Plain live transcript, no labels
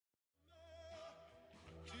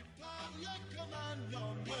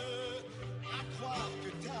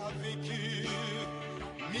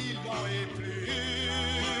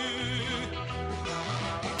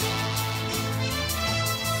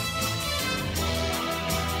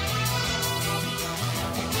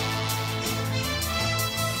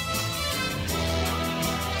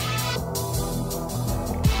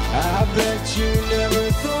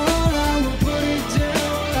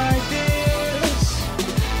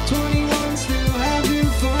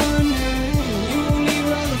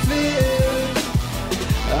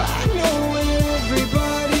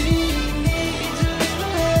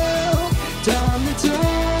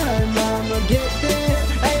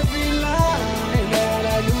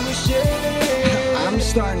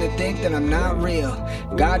starting to think that I'm not real.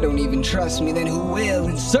 God don't even trust me, then who will?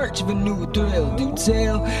 In search of a new thrill, do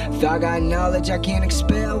tell. If I got knowledge I can't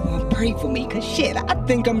expel, well, pray for me, cause shit, I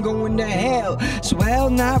think I'm going to hell. So hell,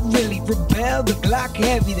 not really, rebel. The Glock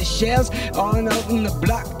heavy, the shells all out in the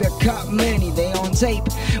block. That caught many, they on tape,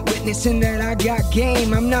 witnessing that I got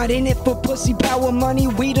game. I'm not in it for pussy, power, money,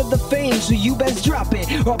 weed, or the fame. So you best drop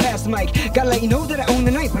it or pass the mic. Gotta let you know that I own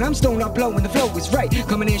the night. When I'm stoned up low and the flow is right,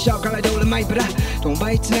 coming in sharp, call I Dolomite. But I don't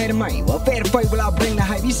bite tonight, I might. Well, fair to fight, well, I'll bring the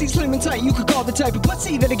hype. You see, slim and tight, you could call the type of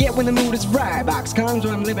pussy that I get when the mood is right. Box cons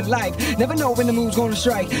when I'm living life, never know when the mood's gonna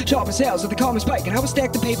strike. Sharp as hell, so they call me Spike. And I will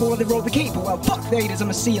stack the paper while they roll the caper. Well, fuck the haters,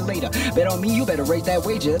 I'ma see you later. Bet on me, you better raise that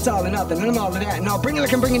wager. It's all or nothing, and I'm all of that. And I'll bring it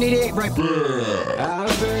like I'm bringing it right. I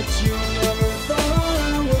bet you never thought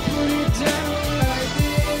I would put it down like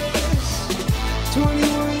this.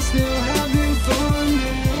 21 still having fun,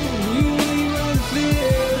 man. You ain't run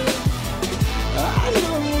fear. I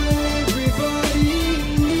know everybody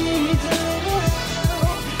needs a little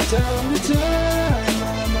help. Time to time,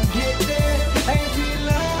 I'ma get there. Every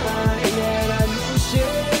line that I know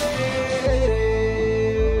share.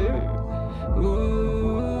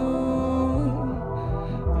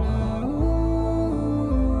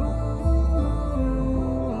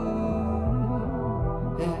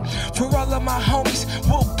 For all of my homies,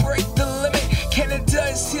 we'll break the limit. Canada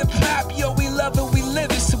is hip-hop, yo, we love it, we live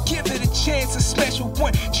it. So give it a chance, a special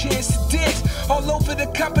one, chance to dance. All over the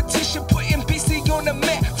competition, putting BC on the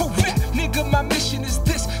map. For rap, nigga, my mission is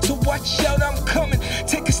this. So watch out, I'm coming.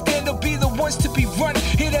 Take a stand, they'll be the ones to be running.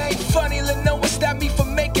 It ain't funny, let no one stop me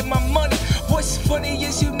from making my money. What's funny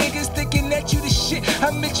is you niggas thinking that you the shit. I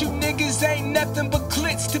admit you niggas ain't nothing but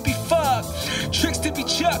glitz to be fucked, tricks to be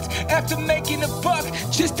chucked after making a buck.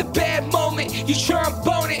 Just a bad moment, you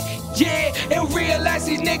trombone it, yeah, and realize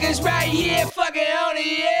these niggas right here fucking on it,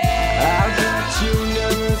 yeah. I bet you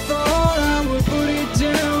never thought I would put it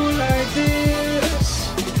down like this.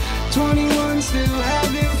 21 still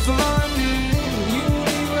having fun, and you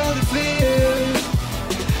ain't rather fear.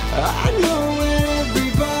 I know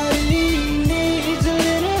everybody needs a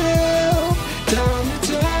little help. Time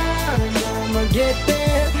to time, I'ma get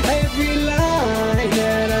there. Every line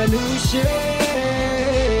that I knew share.